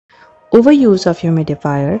Overuse of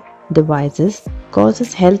humidifier devices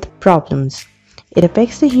causes health problems. It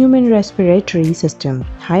affects the human respiratory system.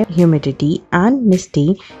 High humidity and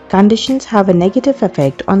misty conditions have a negative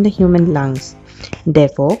effect on the human lungs.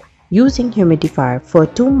 Therefore, using humidifier for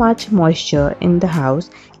too much moisture in the house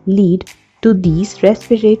lead to these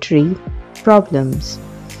respiratory problems.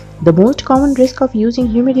 The most common risk of using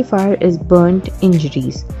humidifier is burnt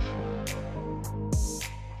injuries.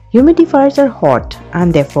 Humidifiers are hot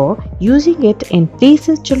and therefore using it in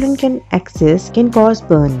places children can access can cause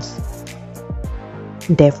burns.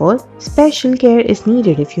 Therefore, special care is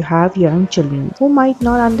needed if you have young children who might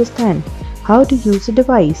not understand how to use the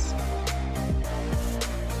device.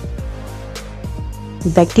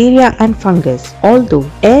 Bacteria and fungus.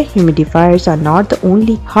 Although air humidifiers are not the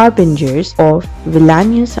only harbingers of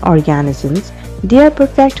villainous organisms, they are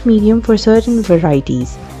perfect medium for certain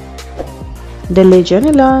varieties. The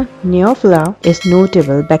Legionella neophila is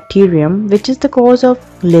notable bacterium which is the cause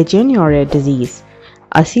of Legionnaire disease,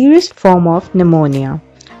 a serious form of pneumonia.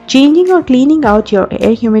 Changing or cleaning out your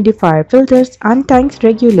air humidifier filters and tanks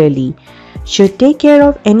regularly should take care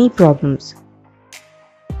of any problems.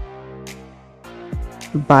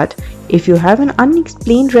 But if you have an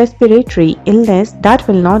unexplained respiratory illness, that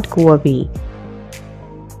will not go away.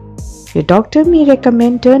 Your doctor may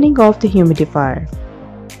recommend turning off the humidifier.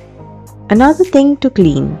 Another thing to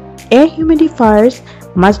clean. Air humidifiers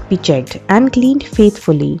must be checked and cleaned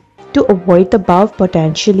faithfully to avoid the above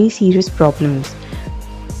potentially serious problems.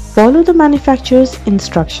 Follow the manufacturer's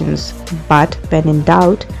instructions, but when in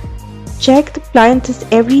doubt, check the appliances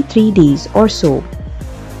every 3 days or so.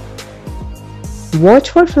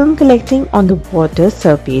 Watch for film collecting on the water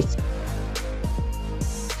surface,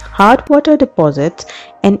 hard water deposits,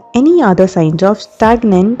 and any other signs of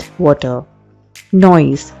stagnant water.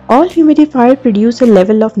 Noise. All humidifiers produce a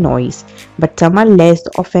level of noise, but some are less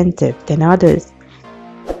offensive than others.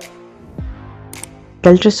 The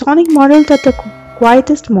ultrasonic models are the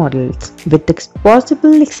quietest models, with the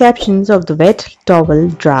possible exceptions of the wet towel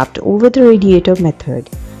draped over the radiator method.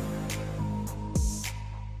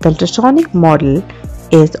 The ultrasonic model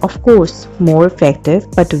is of course more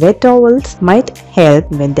effective, but wet towels might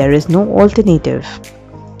help when there is no alternative.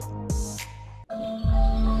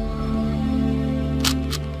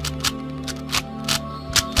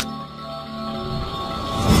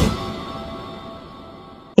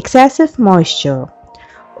 Excessive moisture.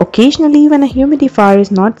 Occasionally, when a humidifier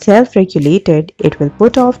is not self-regulated, it will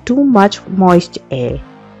put off too much moist air.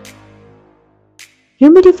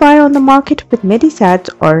 Humidifier on the market with Medisats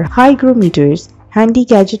or hygrometers, handy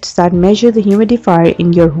gadgets that measure the humidifier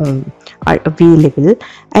in your home, are available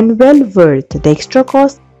and well worth the extra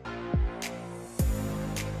cost.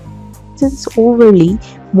 Since overly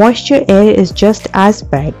moisture air is just as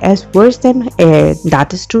bad as worse than air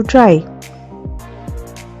that is too dry.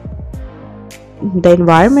 The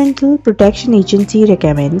Environmental Protection Agency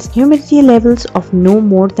recommends humidity levels of no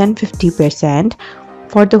more than 50%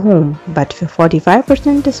 for the home, but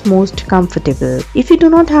 45% is most comfortable. If you do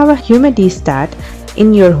not have a humidistat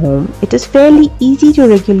in your home, it is fairly easy to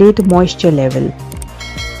regulate the moisture level.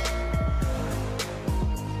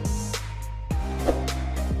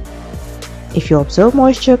 If you observe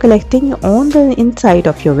moisture collecting on the inside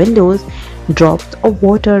of your windows, drops of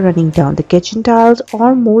water running down the kitchen tiles,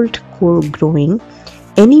 or mold growing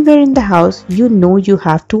anywhere in the house, you know you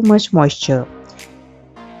have too much moisture.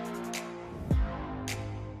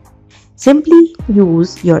 Simply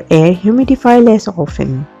use your air humidifier less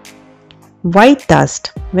often. White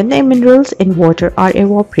dust. When the minerals in water are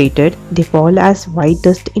evaporated, they fall as white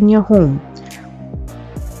dust in your home.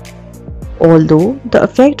 Although the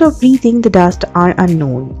effect of breathing the dust are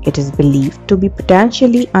unknown, it is believed to be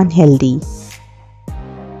potentially unhealthy.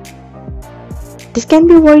 This can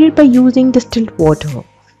be avoided by using distilled water,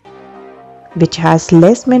 which has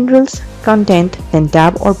less minerals content than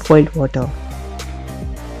tap or boiled water.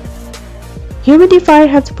 Humidifier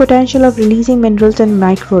have the potential of releasing minerals and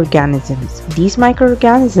microorganisms. These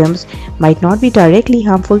microorganisms might not be directly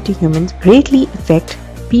harmful to humans, greatly affect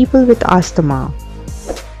people with asthma.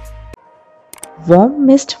 Warm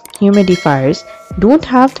mist humidifiers don't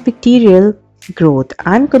have the bacterial growth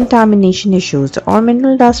and contamination issues or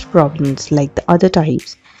mineral dust problems like the other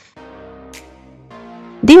types.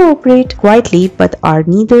 They operate quietly but are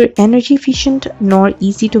neither energy efficient nor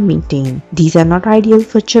easy to maintain. These are not ideal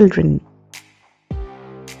for children.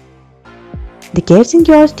 The Cares and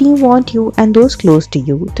Cures team want you and those close to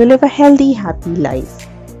you to live a healthy, happy life.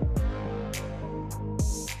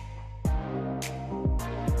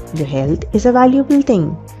 Your health is a valuable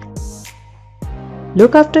thing.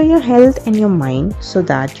 Look after your health and your mind so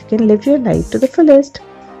that you can live your life to the fullest.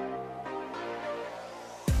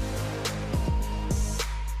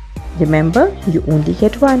 Remember, you only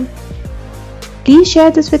get one. Please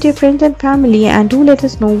share this with your friends and family and do let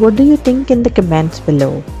us know what do you think in the comments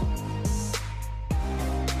below.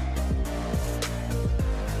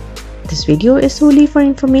 This video is solely for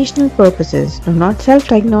informational purposes. Do not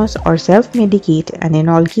self-diagnose or self-medicate, and in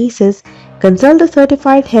all cases, consult a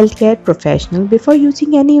certified healthcare professional before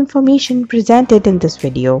using any information presented in this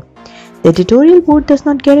video. The editorial board does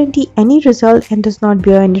not guarantee any result and does not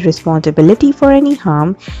bear any responsibility for any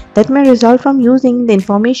harm that may result from using the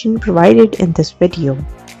information provided in this video.